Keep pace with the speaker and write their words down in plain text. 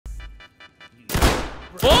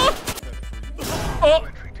Oh! Oh!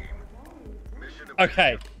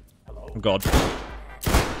 Okay. Oh god.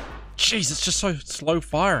 Jeez, it's just so slow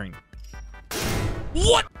firing.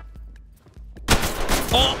 What?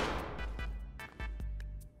 Oh!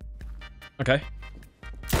 Okay.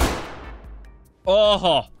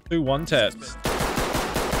 Oh! 2 1-taps.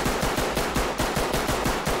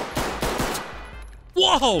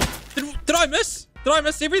 Whoa! Did I miss? Did I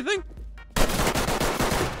miss everything?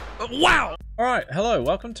 Wow! Alright, hello,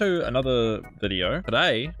 welcome to another video.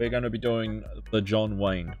 Today, we're going to be doing the John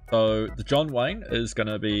Wayne. So, the John Wayne is going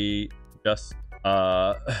to be just,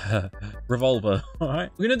 revolver.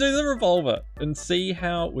 Alright, we're going to do the revolver and see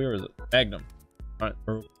how, where is it? Magnum. Alright,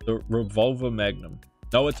 the revolver Magnum.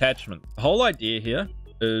 No attachment. The whole idea here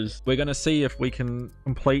is we're going to see if we can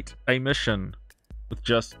complete a mission with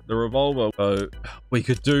just the revolver. So, we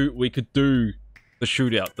could do the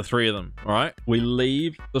shootout, the 3 of them. All right, we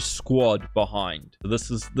leave the squad behind. So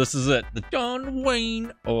this is it, the John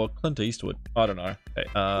Wayne or Clint Eastwood, I don't know. Okay,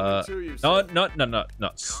 no,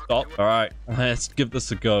 stop. All right, let's give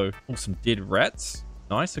this a go. Oh, some dead rats.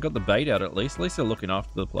 Nice, I got the bait out at least they're looking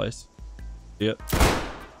after the place. Yeah.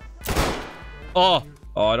 Oh,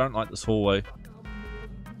 I don't like this hallway.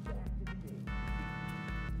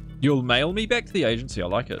 You'll mail me back to the agency. I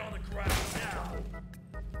like it.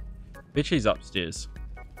 Bet she's upstairs.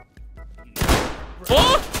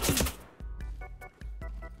 Oh!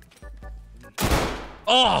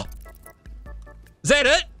 Oh! Is that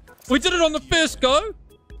it? We did it on the first go?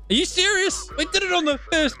 Are you serious? We did it on the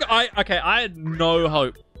first go. Okay, I had no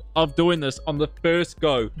hope of doing this on the first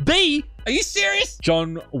go. B, are you serious?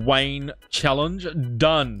 John Wayne challenge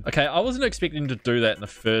done. Okay, I wasn't expecting to do that in the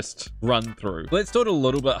first run through. Let's do it a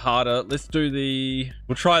little bit harder. Let's do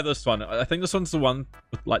we'll try this one. I think this one's the one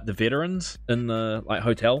with like the veterans in the like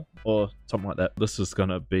hotel or something like that. This is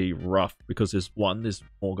gonna be rough because there's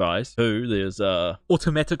more guys. 2, there's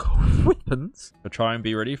automatic weapons. So try and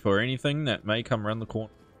be ready for anything that may come around the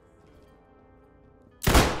corner.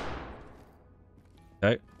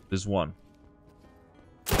 Okay. There's 1.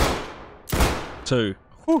 2.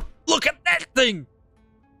 Whew. Look at that thing!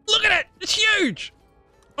 Look at it! It's huge!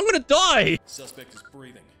 I'm gonna die! Suspect is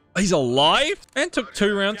breathing. He's alive? And took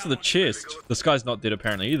 2 rounds to the chest. This guy's not dead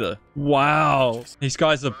apparently either. Wow. These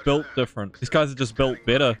guys are built different. These guys are just built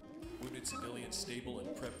better. Wounded civilian stable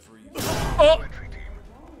and prep for you. Oh!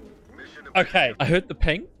 Okay. I heard the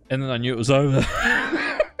ping and then I knew it was over.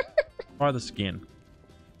 Try this again.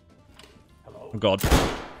 Oh god.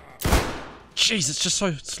 Jeez, it's just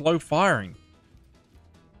so slow firing.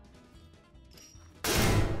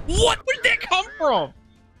 What? Where did that come from?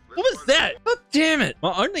 What was that? God damn it.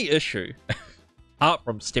 My only issue, apart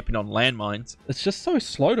from stepping on landmines, it's just so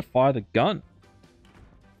slow to fire the gun.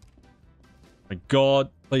 My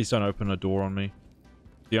god. Please don't open a door on me.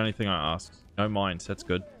 The only thing I ask. No mines. That's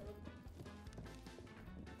good.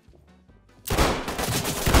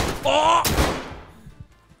 Oh!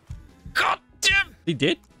 God damn! He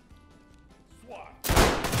dead?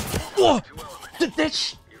 Whoa!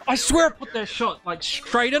 I swear I put that shot like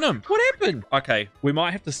straight in him. What happened? Okay, we might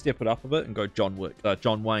have to step it up a bit and go John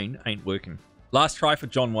Wayne ain't working. Last try for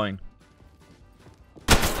John Wayne.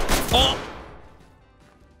 Oh!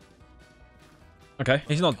 Okay,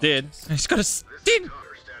 he's not dead. He's got a sting.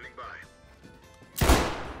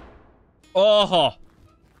 Oh!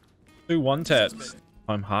 2 1-taps.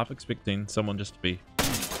 I'm half expecting someone just to be...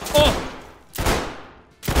 Oh!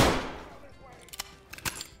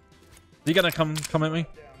 Is he gonna come at me?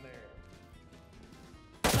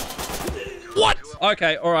 What?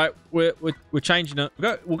 Okay, all right. We're changing it.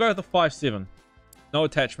 We'll go with the 5.7. No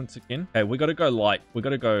attachments again. Okay, we gotta go light. We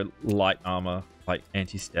gotta go light armor, like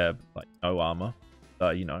anti-stab, like no armor.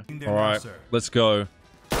 You know. All right, let's go.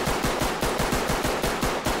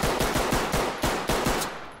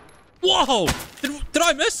 Whoa! Did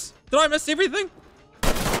I miss? Did I miss everything?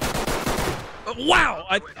 Wow!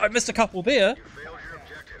 I missed a couple there.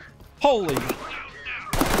 Holy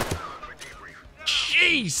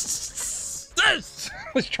jeez!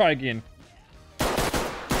 Let's try again.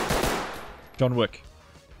 John Wick.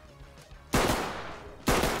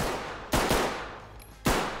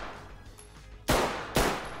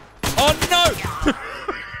 Oh no!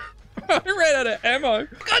 I ran out of ammo.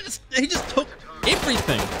 He just took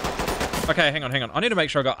everything. Okay, hang on. I need to make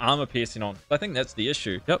sure I got armor piercing on. I think that's the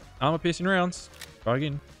issue. Yep, armor piercing rounds. Try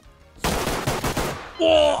again.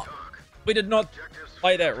 Whoa! We did not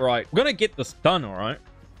play that right. We're gonna get this done, alright?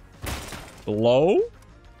 Hello?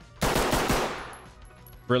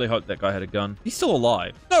 Really hope that guy had a gun. He's still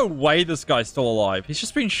alive. No way this guy's still alive. He's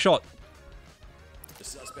just been shot. The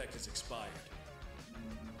suspect is expired.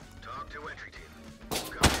 Talk to entry team.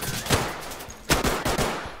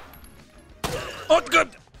 Oh, good.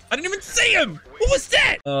 I didn't even see him. What was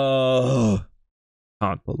that? Oh,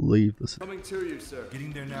 can't believe this. Coming to you, sir.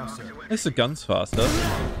 Getting there now, sir. At least the gun's faster.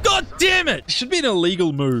 God damn it! Should be an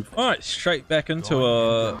illegal move. All right, straight back into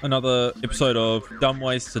another episode of Dumb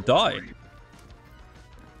Ways to Die.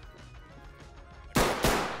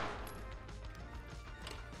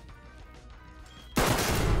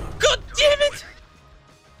 God damn it!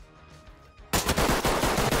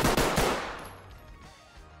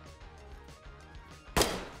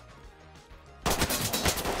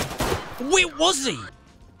 Where was he?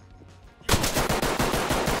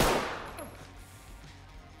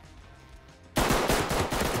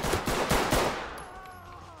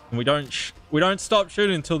 And we don't stop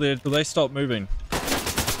shooting until they stop moving.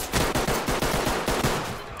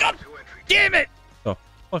 God damn it! The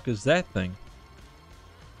fuck is that thing?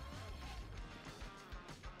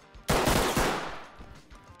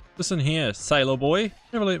 Listen here, sailor boy.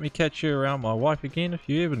 Never let me catch you around my wife again. If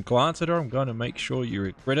you even glance at her, I'm going to make sure you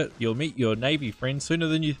regret it. You'll meet your Navy friend sooner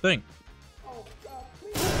than you think.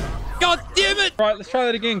 God damn it! Right, let's try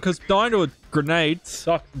that again, because dying to a grenade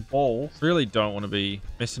sucks balls. Really don't want to be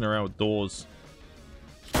messing around with doors.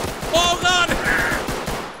 Oh god!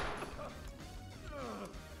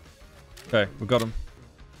 Okay, we got him.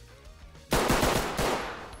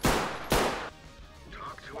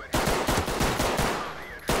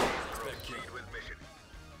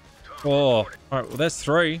 Oh, all right. Well, that's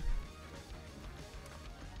 3.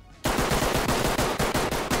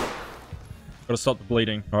 Gotta stop the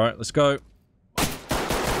bleeding. All right, let's go.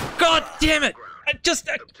 God damn it!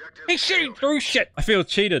 He's shooting through shit. I feel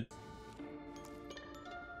cheated.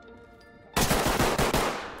 Is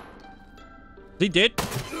he dead?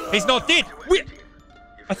 He's not dead.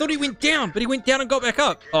 I thought he went down, but he went down and got back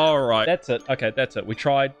up. All right, that's it. Okay, that's it. We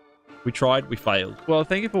tried. We failed. Well,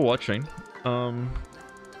 thank you for watching.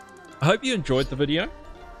 I hope you enjoyed the video,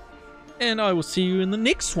 and I will see you in the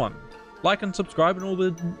next one. Like and subscribe and all the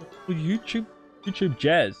YouTube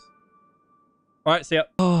jazz. All right, see ya.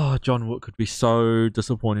 Oh, John Wood could be so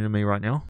disappointing to me right now.